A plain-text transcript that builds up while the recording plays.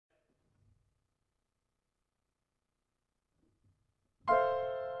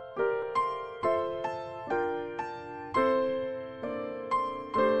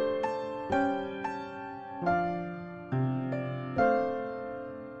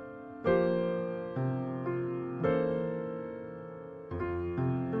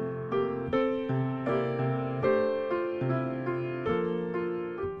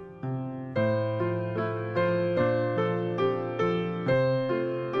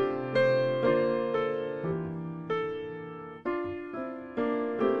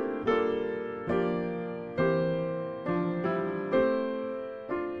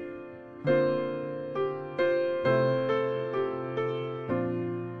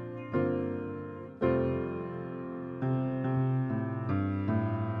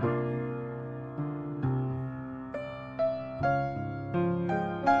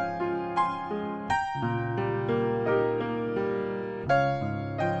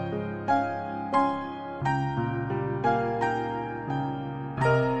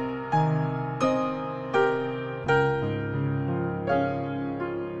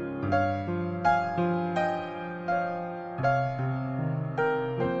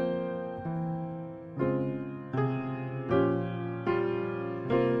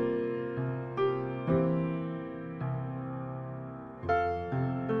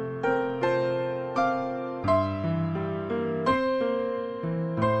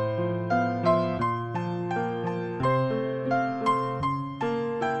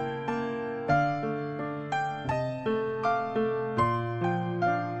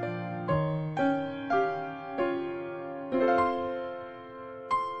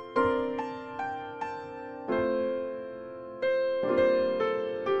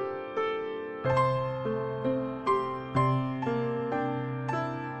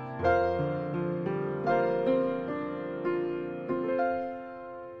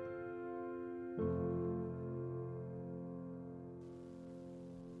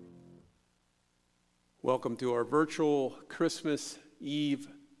Welcome to our virtual Christmas Eve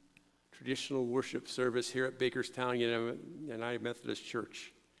traditional worship service here at Bakerstown United Methodist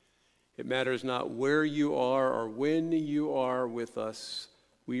Church. It matters not where you are or when you are with us.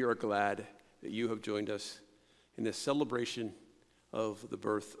 We are glad that you have joined us in this celebration of the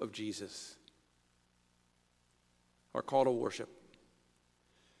birth of Jesus. Our call to worship.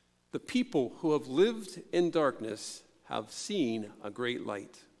 The people who have lived in darkness have seen a great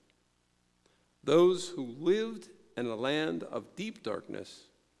light. Those who lived in a land of deep darkness,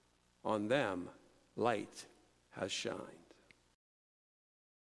 on them light has shined.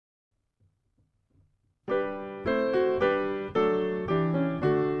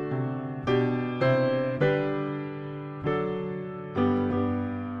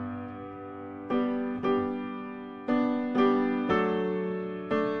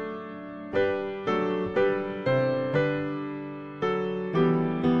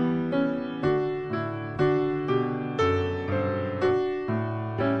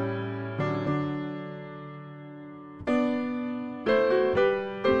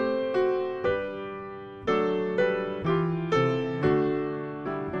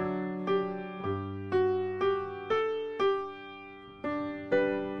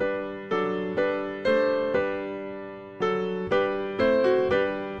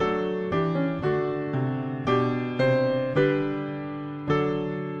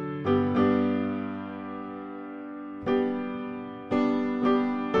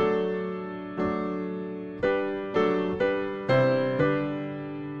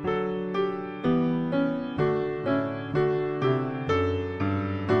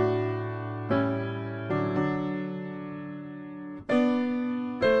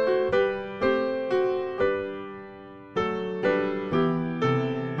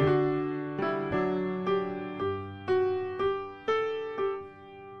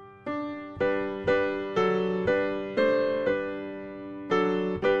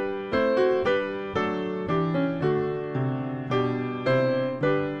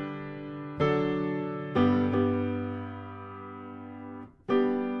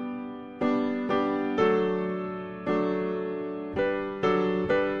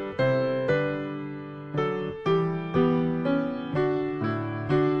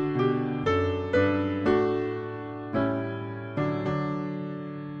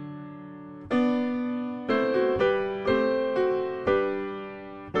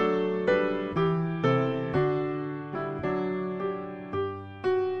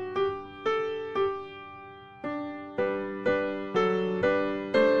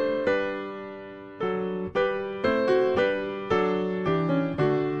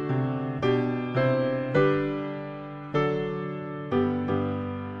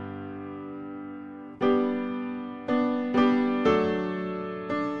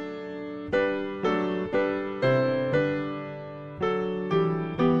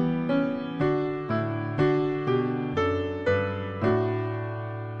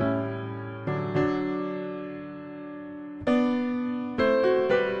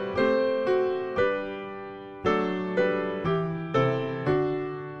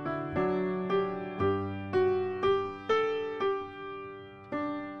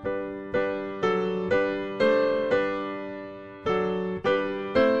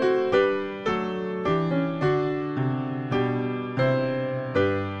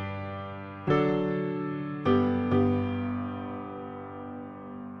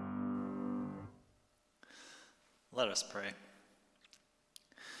 Let us pray.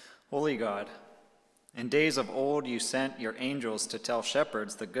 Holy God, in days of old you sent your angels to tell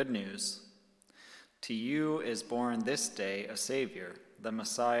shepherds the good news. To you is born this day a Savior, the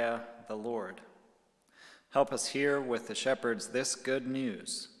Messiah, the Lord. Help us hear with the shepherds this good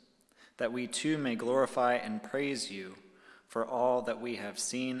news, that we too may glorify and praise you for all that we have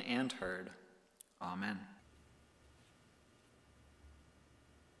seen and heard. Amen.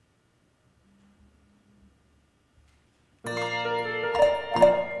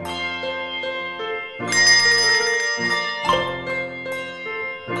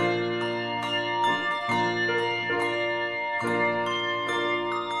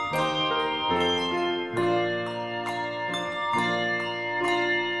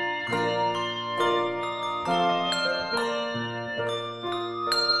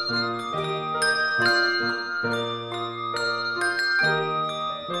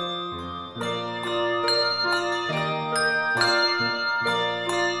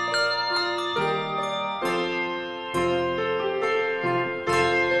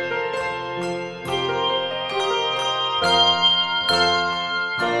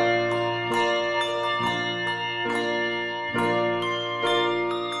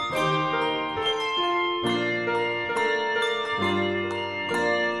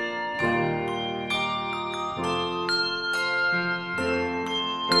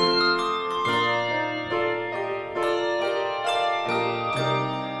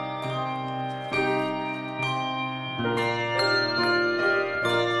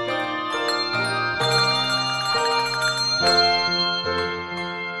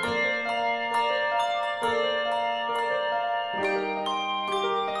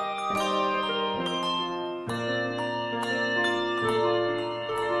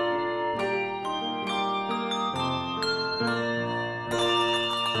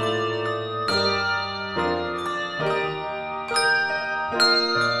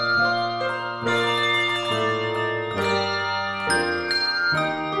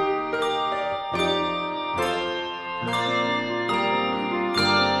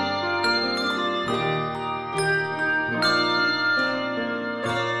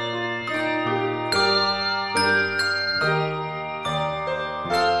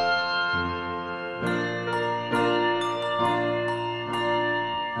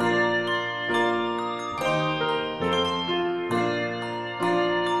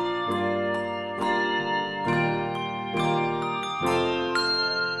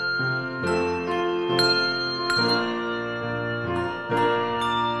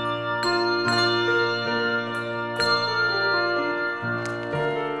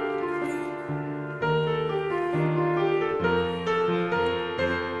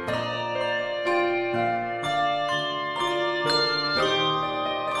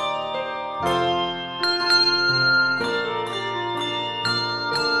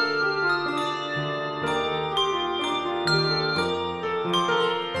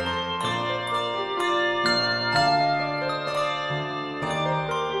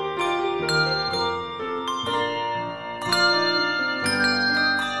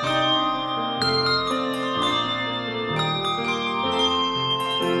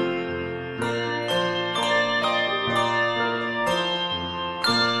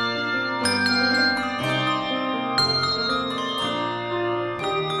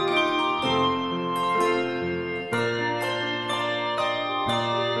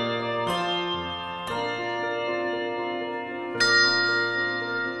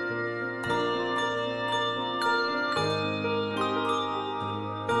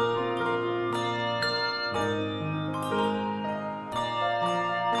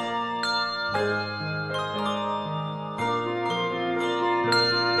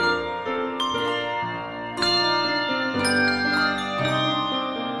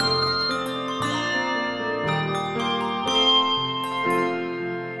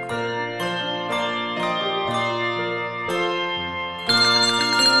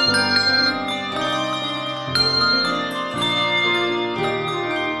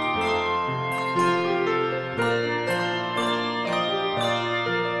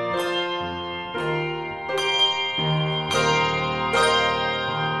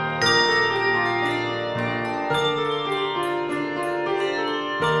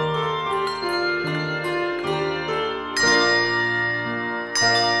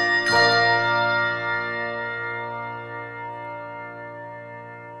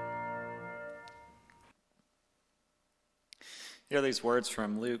 Hear these words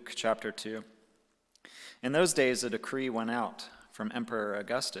from Luke chapter 2. In those days, a decree went out from Emperor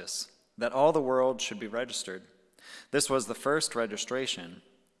Augustus that all the world should be registered. This was the first registration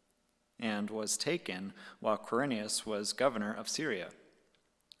and was taken while Quirinius was governor of Syria.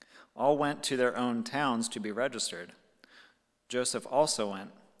 All went to their own towns to be registered. Joseph also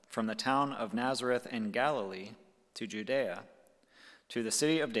went from the town of Nazareth in Galilee to Judea, to the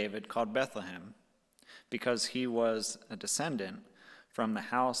city of David called Bethlehem, because he was a descendant from the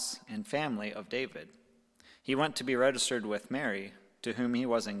house and family of David. He went to be registered with Mary, to whom he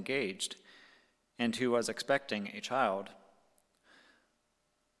was engaged, and who was expecting a child.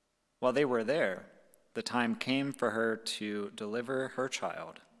 While they were there, the time came for her to deliver her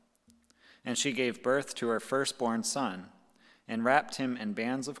child. And she gave birth to her firstborn son, and wrapped him in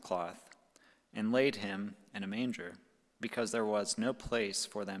bands of cloth, and laid him in a manger, because there was no place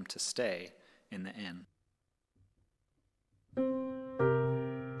for them to stay in the inn.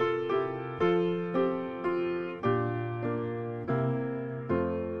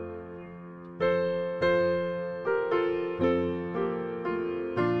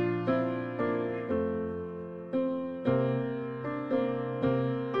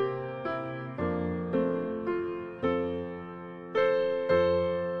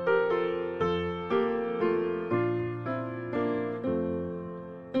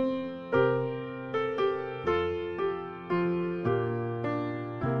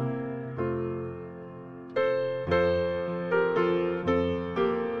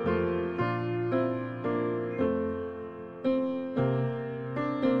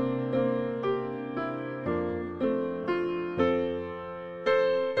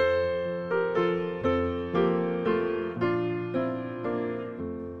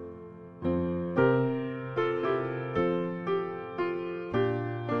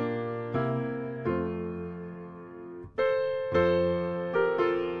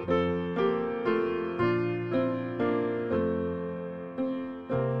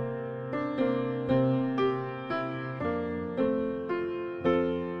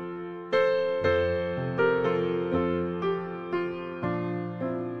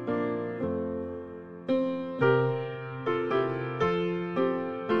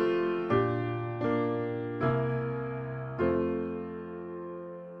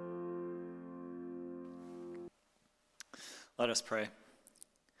 Let us pray.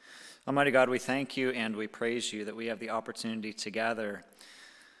 Almighty God, we thank you and we praise you that we have the opportunity to gather,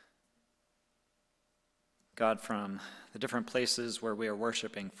 God, from the different places where we are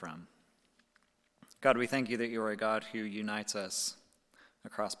worshiping from. God, we thank you that you are a God who unites us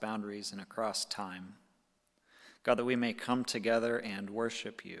across boundaries and across time. God, that we may come together and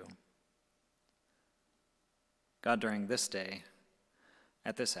worship you. God, during this day,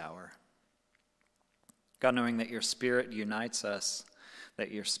 at this hour. God, knowing that your Spirit unites us,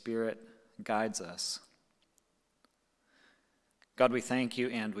 that your Spirit guides us. God, we thank you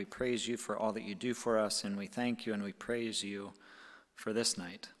and we praise you for all that you do for us, and we thank you and we praise you for this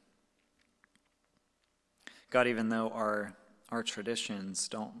night. God, even though our traditions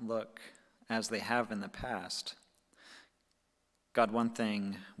don't look as they have in the past, God, one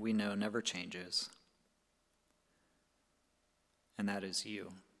thing we know never changes, and that is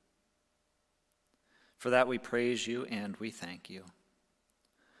you. For that we praise you and we thank you.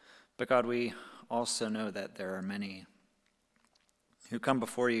 But God, we also know that there are many who come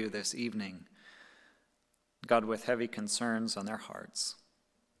before you this evening, God, with heavy concerns on their hearts.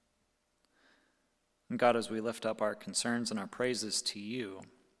 And God, as we lift up our concerns and our praises to you,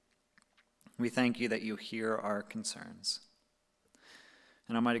 we thank you that you hear our concerns.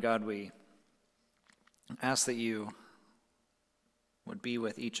 And Almighty God, we ask that you would be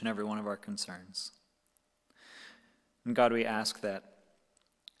with each and every one of our concerns. And God, we ask that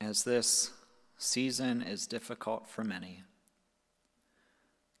as this season is difficult for many,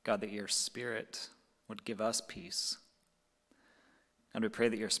 God, that your Spirit would give us peace. And we pray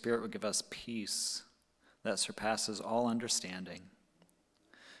that your Spirit would give us peace that surpasses all understanding.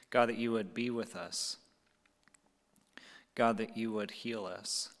 God, that you would be with us. God, that you would heal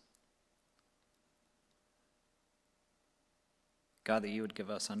us. God, that you would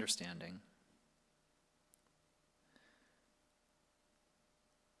give us understanding.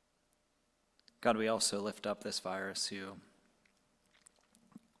 God, we also lift up this virus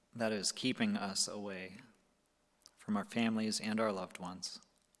that is keeping us away from our families and our loved ones.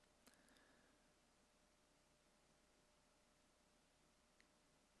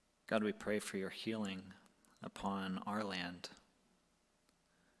 God, we pray for your healing upon our land.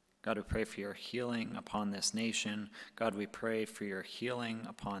 God, we pray for your healing upon this nation. God, we pray for your healing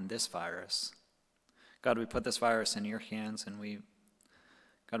upon this virus. God, we put this virus in your hands, and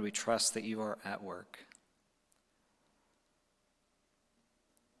God, we trust that you are at work.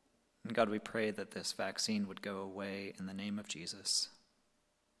 And God, we pray that this vaccine would go away in the name of Jesus.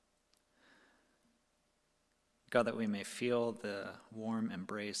 God, that we may feel the warm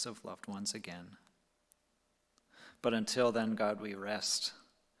embrace of loved ones again. But until then, God, we rest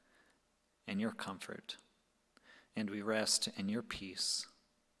in your comfort, and we rest in your peace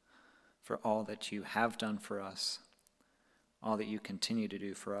for all that you have done for us, all that you continue to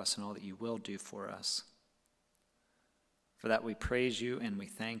do for us, and all that you will do for us. For that we praise you and we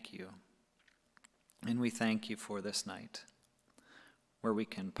thank you. And we thank you for this night where we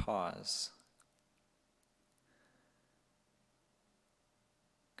can pause.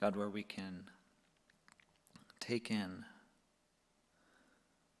 God, where we can take in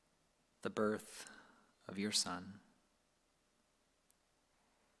the birth of your Son,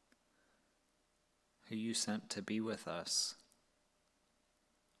 who you sent to be with us,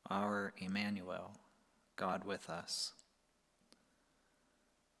 our Emmanuel, God with us.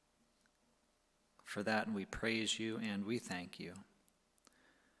 For that we praise you and we thank you.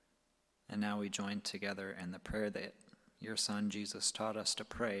 And now we join together in the prayer that your Son Jesus taught us to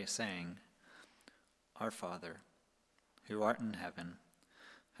pray, saying, Our Father, who art in heaven,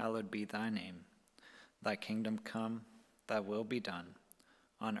 hallowed be thy name. Thy kingdom come, thy will be done,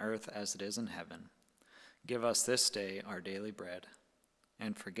 on earth as it is in heaven. Give us this day our daily bread,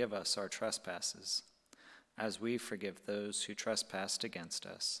 and forgive us our trespasses, as we forgive those who trespass against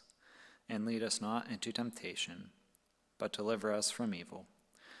us. And lead us not into temptation, but deliver us from evil.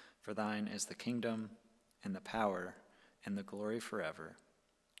 For thine is the kingdom, and the power, and the glory forever.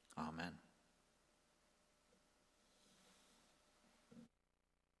 Amen.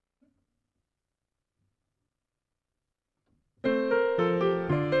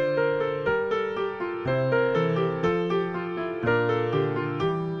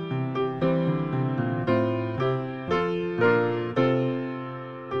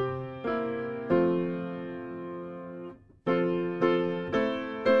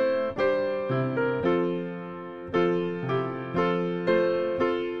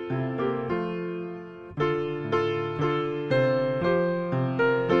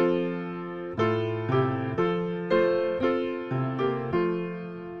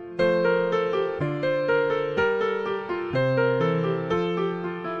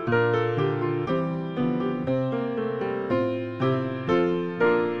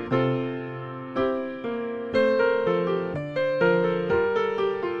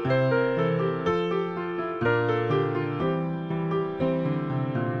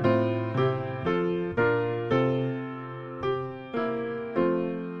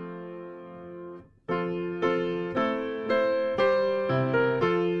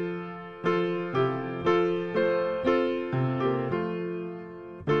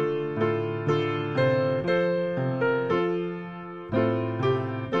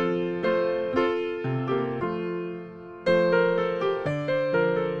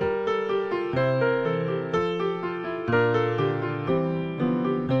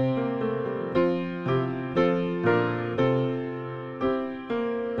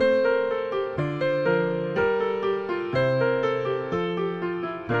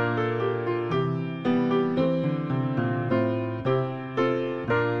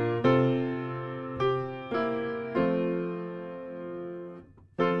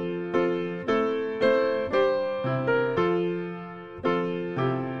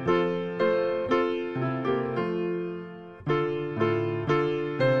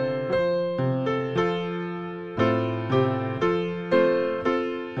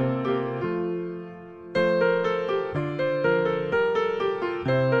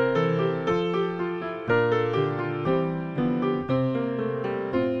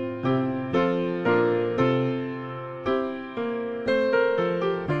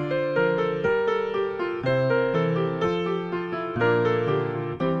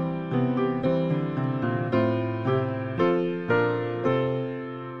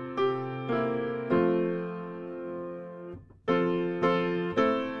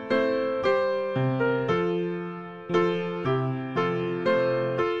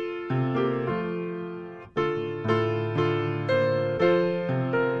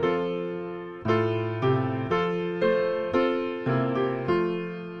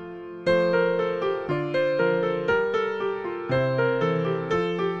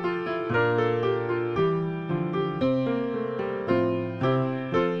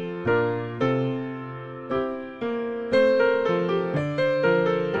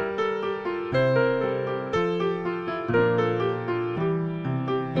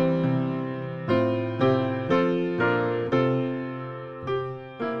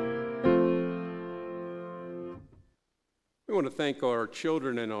 want to thank our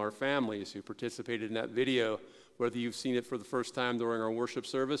children and our families who participated in that video, whether you've seen it for the first time during our worship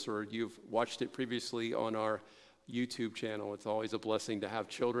service or you've watched it previously on our YouTube channel. It's always a blessing to have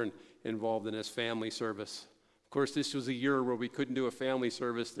children involved in this family service. Of course, this was a year where we couldn't do a family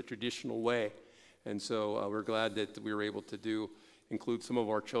service the traditional way, and so we're glad that we were able to include some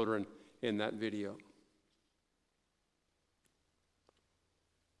of our children in that video.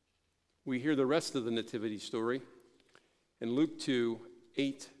 We hear the rest of the nativity story in Luke 2,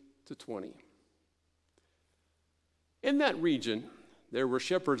 8-20. In that region, there were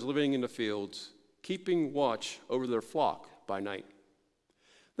shepherds living in the fields, keeping watch over their flock by night.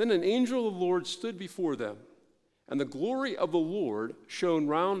 Then an angel of the Lord stood before them, and the glory of the Lord shone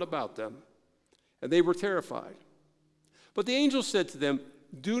round about them, and they were terrified. But the angel said to them,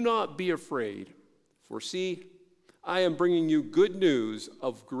 "Do not be afraid, for see, I am bringing you good news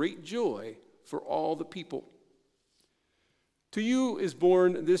of great joy for all the people. To you is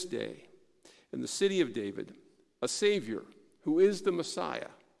born this day in the city of David a Savior who is the Messiah,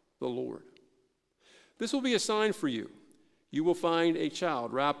 the Lord. This will be a sign for you. You will find a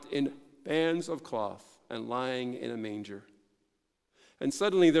child wrapped in bands of cloth and lying in a manger." And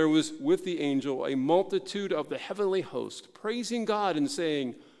suddenly there was with the angel a multitude of the heavenly host, praising God and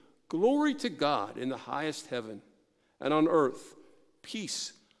saying, "Glory to God in the highest heaven, and on earth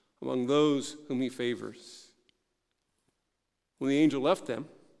peace among those whom he favors." When the angel left them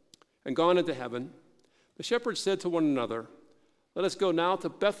and gone into heaven, the shepherds said to one another, "Let us go now to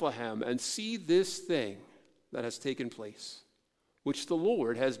Bethlehem and see this thing that has taken place, which the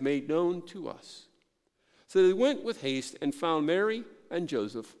Lord has made known to us." So they went with haste and found Mary and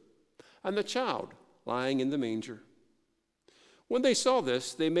Joseph and the child lying in the manger. When they saw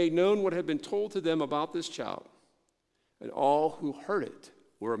this, they made known what had been told to them about this child, and all who heard it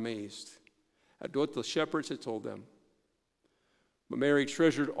were amazed at what the shepherds had told them. But Mary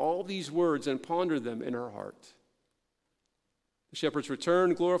treasured all these words and pondered them in her heart. The shepherds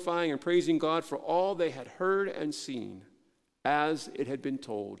returned, glorifying and praising God for all they had heard and seen, as it had been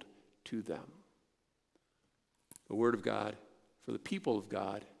told to them. The word of God for the people of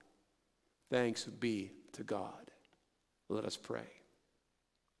God. Thanks be to God. Let us pray.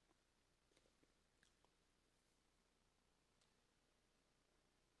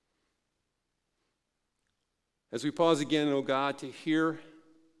 As we pause again, O God, to hear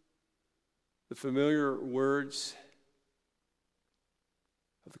the familiar words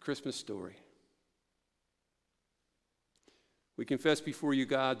of the Christmas story, we confess before you,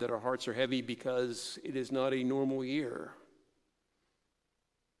 God, that our hearts are heavy because it is not a normal year.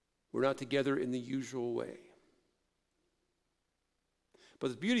 We're not together in the usual way.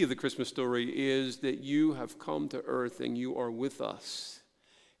 But the beauty of the Christmas story is that you have come to earth and you are with us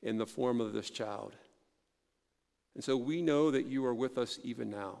in the form of this child. And so we know that you are with us even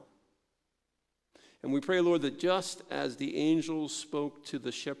now. And we pray, Lord, that just as the angels spoke to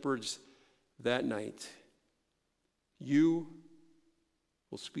the shepherds that night, you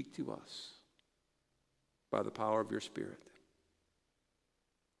will speak to us by the power of your Spirit.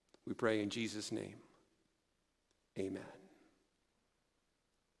 We pray in Jesus' name. Amen.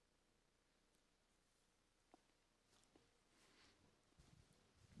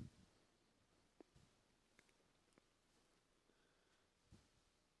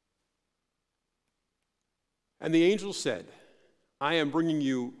 And the angel said, "I am bringing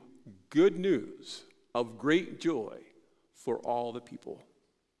you good news of great joy for all the people."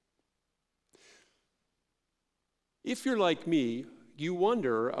 If you're like me, you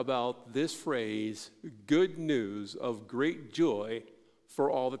wonder about this phrase, good news of great joy for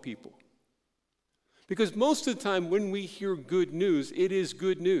all the people. Because most of the time when we hear good news, it is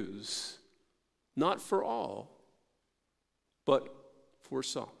good news, not for all, but for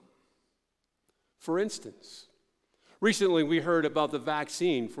some. For instance, recently we heard about the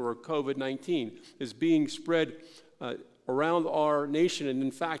vaccine for COVID-19 is being spread around our nation and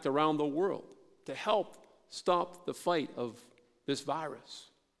in fact around the world to help stop the fight of this virus.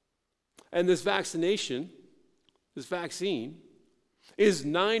 And this vaccine, is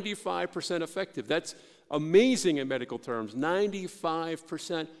 95% effective. That's amazing in medical terms,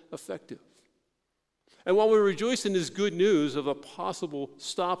 95% effective. And while we rejoice in this good news of a possible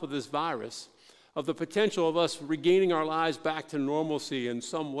stop of this virus, of the potential of us regaining our lives back to normalcy in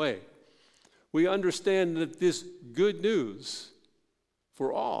some way, we understand that this good news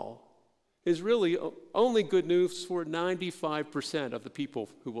for all is really only good news for 95% of the people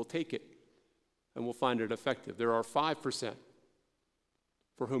who will take it and will find it effective. There are 5%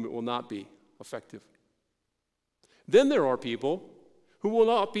 for whom it will not be effective. Then there are people who will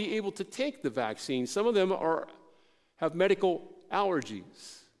not be able to take the vaccine. Some of them have medical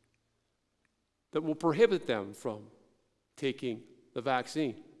allergies that will prohibit them from taking the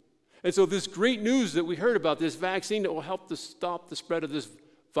vaccine. And so this great news that we heard about, this vaccine that will help to stop the spread of this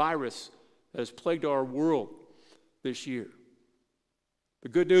virus that has plagued our world this year. The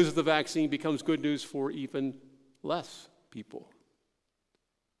good news of the vaccine becomes good news for even less people.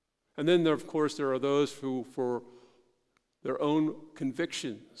 And then, of course, there are those who, for their own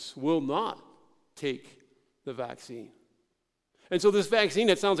convictions, will not take the vaccine. And so this vaccine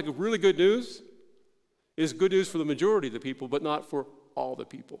that sounds like really good news is good news for the majority of the people, but not for all the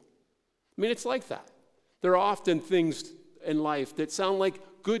people. I mean, it's like that. There are often things in life that sound like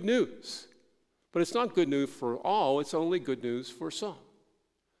good news, but it's not good news for all, it's only good news for some.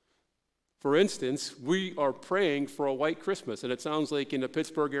 For instance, we are praying for a white Christmas, and it sounds like in the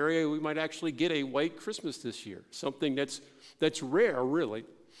Pittsburgh area we might actually get a white Christmas this year, something that's rare, really,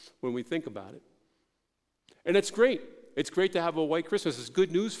 when we think about it. And it's great. It's great to have a white Christmas. It's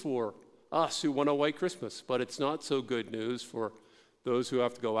good news for us who want a white Christmas, but it's not so good news for those who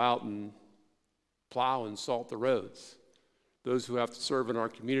have to go out and plow and salt the roads, those who have to serve in our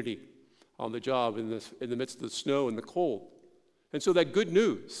community on the job in the midst of the snow and the cold. And so that good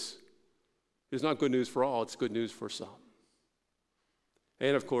news is not good news for all, it's good news for some.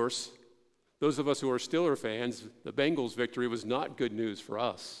 And of course, those of us who are Steelers fans, the Bengals victory was not good news for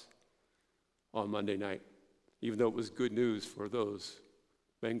us on Monday night, even though it was good news for those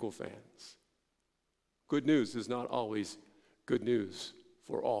Bengal fans. Good news is not always good news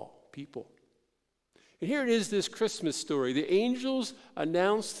for all people. And here it is, this Christmas story. The angels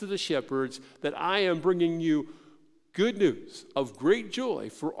announced to the shepherds that I am bringing you good news of great joy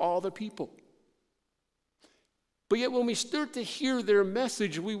for all the people. But yet when we start to hear their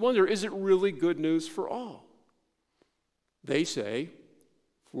message, we wonder, is it really good news for all? They say,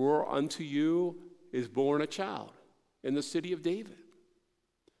 for unto you is born a child in the city of David.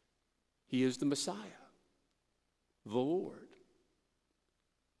 He is the Messiah, the Lord.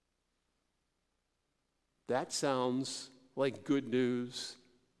 That sounds like good news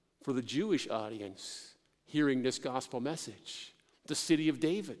for the Jewish audience hearing this gospel message. The city of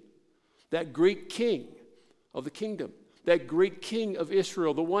David, that great king of the kingdom, that great king of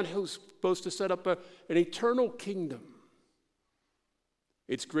Israel, the one who's supposed to set up an eternal kingdom.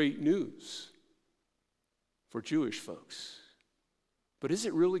 It's great news for Jewish folks. But is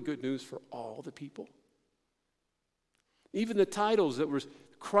it really good news for all the people? Even the titles that were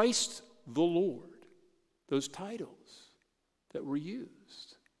Christ the Lord, those titles that were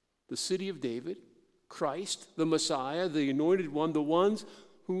used. The city of David, Christ, the Messiah, the anointed one, the ones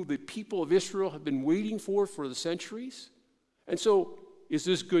who the people of Israel have been waiting for the centuries. And so, is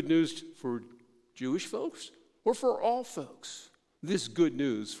this good news for Jewish folks or for all folks? This good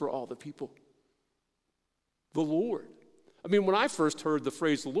news for all the people. The Lord. I mean, when I first heard the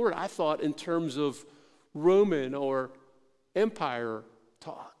phrase the Lord, I thought in terms of Roman or empire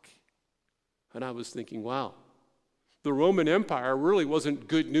talk. And I was thinking, wow, the Roman Empire really wasn't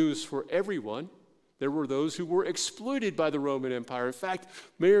good news for everyone. There were those who were exploited by the Roman Empire. In fact,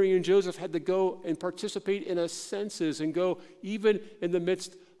 Mary and Joseph had to go and participate in a census and go even in the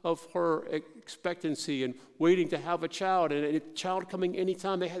midst of her expectancy and waiting to have a child, and a child coming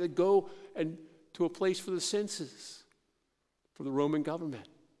anytime. They had to go and to a place for the census for the Roman government.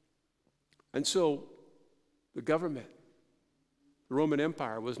 And so the government, the Roman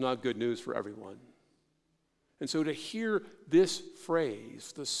Empire, was not good news for everyone. And so to hear this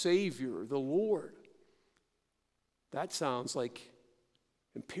phrase, the Savior, the Lord, that sounds like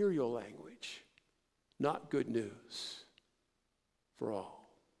imperial language, not good news for all.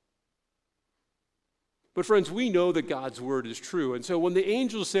 But friends, we know that God's word is true. And so when the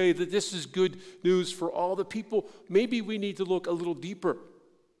angels say that this is good news for all the people, maybe we need to look a little deeper,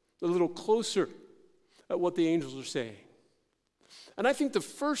 a little closer at what the angels are saying. And I think the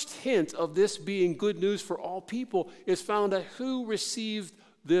first hint of this being good news for all people is found at who received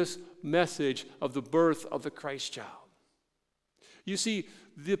this message of the birth of the Christ child. You see,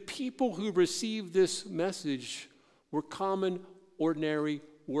 the people who received this message were common, ordinary,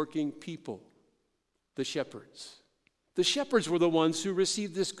 working people, the shepherds. The shepherds were the ones who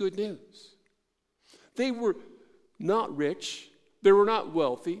received this good news. They were not rich. They were not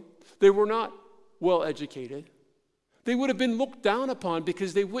wealthy. They were not well educated. They would have been looked down upon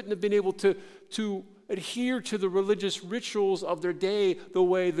because they wouldn't have been able to adhere to the religious rituals of their day the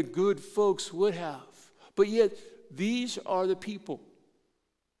way the good folks would have. But yet, these are the people,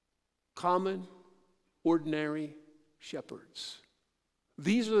 common, ordinary shepherds.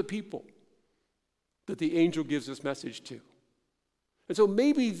 These are the people that the angel gives this message to. And so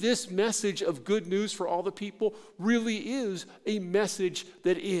maybe this message of good news for all the people really is a message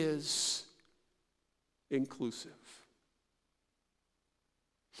that is inclusive.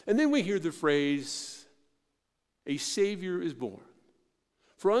 And then we hear the phrase, a Savior is born.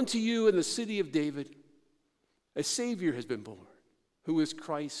 For unto you in the city of David, a Savior has been born, who is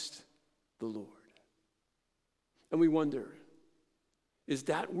Christ the Lord. And we wonder, is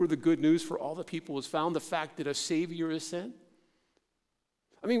that where the good news for all the people is found, the fact that a Savior is sent?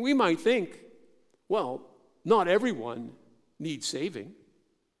 I mean, we might think, well, not everyone needs saving.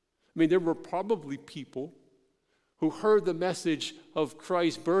 I mean, there were probably people who heard the message of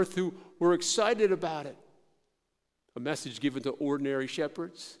Christ's birth who were excited about it. A message given to ordinary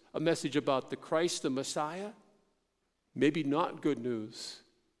shepherds, a message about the Christ, the Messiah. Maybe not good news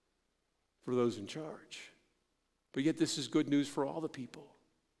for those in charge. But yet this is good news for all the people.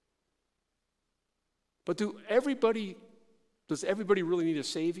 But does everybody really need a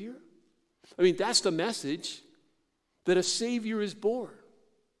Savior? I mean, that's the message, that a Savior is born.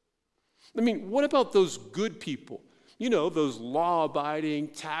 I mean, what about those good people? You know, those law-abiding,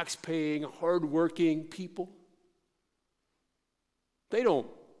 tax-paying, hard-working people. They don't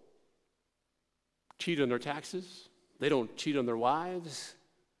cheat on their taxes. They don't cheat on their wives.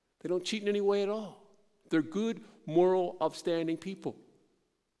 They don't cheat in any way at all. They're good, moral, upstanding people.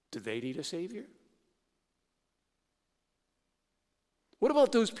 Do they need a Savior? What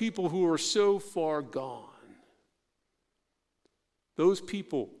about those people who are so far gone? Those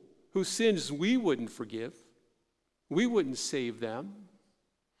people whose sins we wouldn't forgive. We wouldn't save them.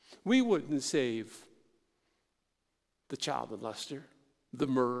 We wouldn't save the child molester, the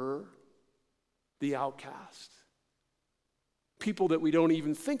murderer, the outcast. People that we don't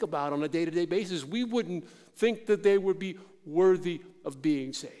even think about on a day-to-day basis. We wouldn't think that they would be worthy of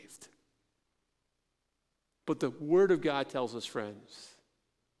being saved. But the Word of God tells us, friends,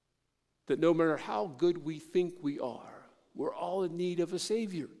 that no matter how good we think we are, we're all in need of a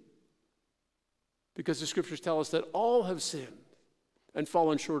Savior. Because the Scriptures tell us that all have sinned and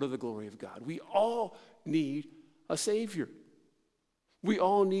fallen short of the glory of God. We all need a Savior. We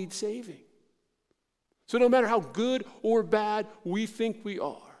all need saving. So no matter how good or bad we think we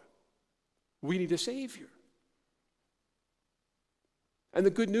are, we need a Savior. And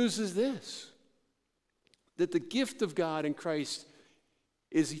the good news is this, that the gift of God in Christ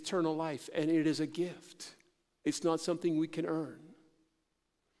is eternal life, and it is a gift. It's not something we can earn.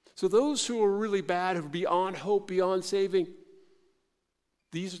 So those who are really bad, who are beyond hope, beyond saving,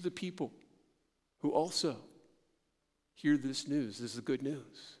 these are the people who also hear this news. This is the good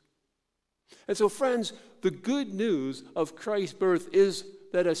news. And so, friends, the good news of Christ's birth is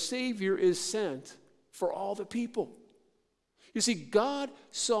that a Savior is sent for all the people. You see, God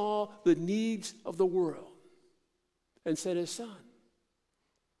saw the needs of the world and sent His Son.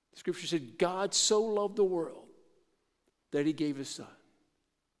 The Scripture said, God so loved the world that He gave His Son.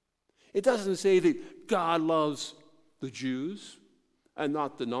 It doesn't say that God loves the Jews and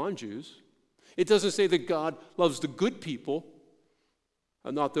not the non-Jews. It doesn't say that God loves the good people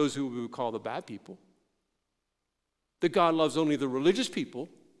and not those who we would call the bad people. That God loves only the religious people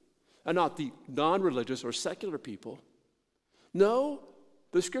and not the non-religious or secular people. No,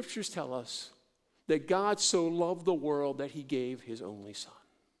 the Scriptures tell us that God so loved the world that He gave His only Son.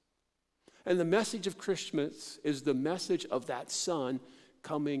 And the message of Christmas is the message of that Son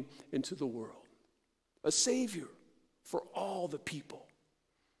coming into the world. A Savior for all the people.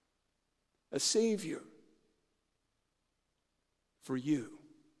 A Savior for you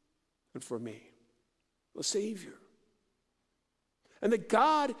and for me. A Savior. And that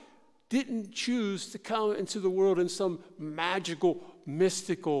God didn't choose to come into the world in some magical,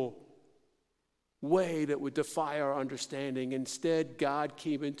 mystical way that would defy our understanding. Instead, God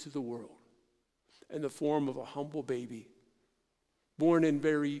came into the world in the form of a humble baby, born in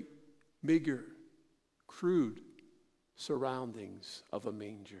very meager, crude surroundings of a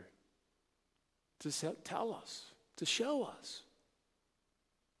manger, to tell us, to show us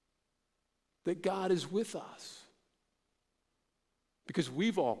that God is with us. Because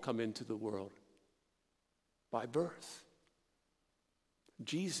we've all come into the world by birth.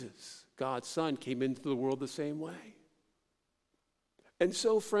 Jesus, God's Son, came into the world the same way. And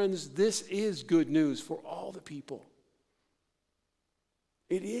so, friends, this is good news for all the people.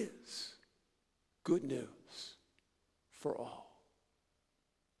 It is good news for all.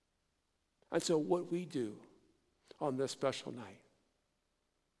 And so what we do on this special night,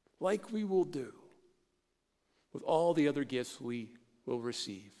 like we will do with all the other gifts we will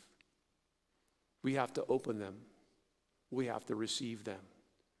receive, we have to open them. We have to receive them.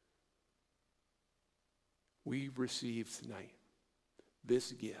 We receive tonight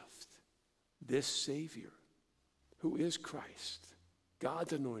this gift, this Savior, who is Christ,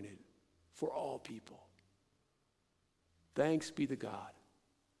 God's anointed for all people. Thanks be to God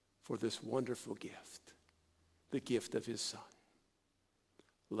for this wonderful gift, the gift of his Son.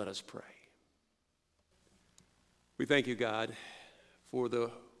 Let us pray. We thank you, God, for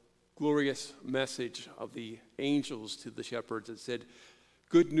the glorious message of the angels to the shepherds that said,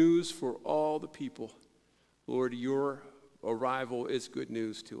 good news for all the people. Lord, your arrival is good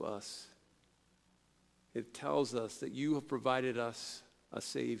news to us. It tells us that you have provided us a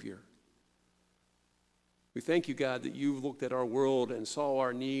Savior. We thank you, God, that you've looked at our world and saw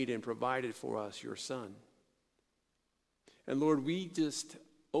our need and provided for us your Son. And Lord, we just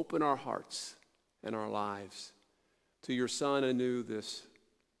open our hearts and our lives to your Son anew this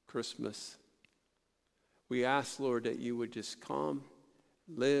Christmas. We ask, Lord, that you would just come,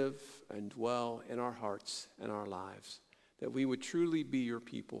 live, and dwell in our hearts and our lives, that we would truly be your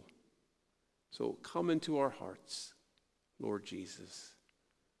people. So come into our hearts, Lord Jesus.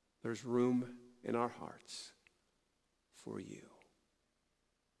 There's room in our hearts for you.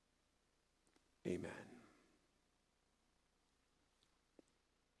 Amen.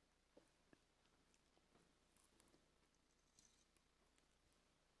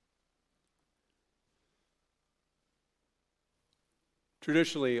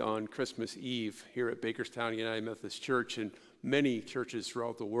 Traditionally, on Christmas Eve here at Bakerstown United Methodist Church and many churches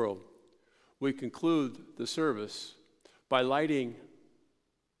throughout the world, we conclude the service by lighting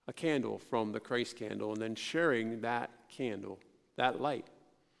a candle from the Christ candle and then sharing that candle, that light,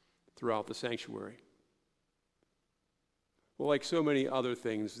 throughout the sanctuary. Well, like so many other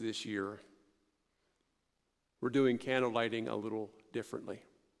things this year, we're doing candle lighting a little differently.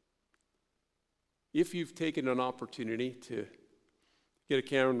 If you've taken an opportunity to get a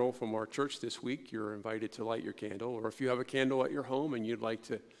candle from our church this week, you're invited to light your candle. Or if you have a candle at your home and you'd like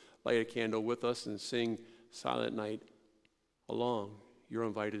to light a candle with us and sing Silent Night along, you're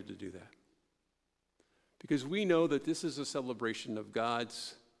invited to do that. Because we know that this is a celebration of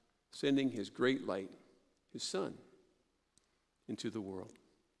God's sending his great light, his Son, into the world.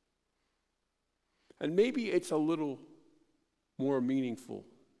 And maybe it's a little more meaningful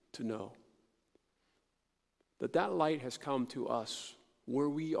to know that that light has come to us where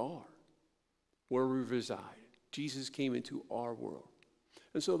we are, where we reside. Jesus came into our world.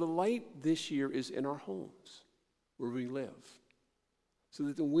 And so the light this year is in our homes, where we live, so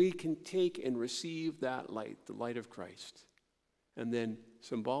that we can take and receive that light, the light of Christ, and then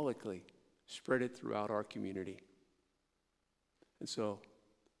symbolically spread it throughout our community. And so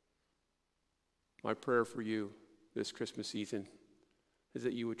my prayer for you this Christmas season is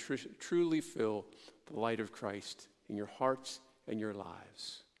that you would truly feel the light of Christ in your hearts and your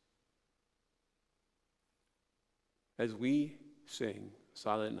lives. As we sing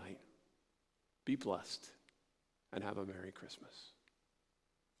Silent Night, be blessed and have a Merry Christmas.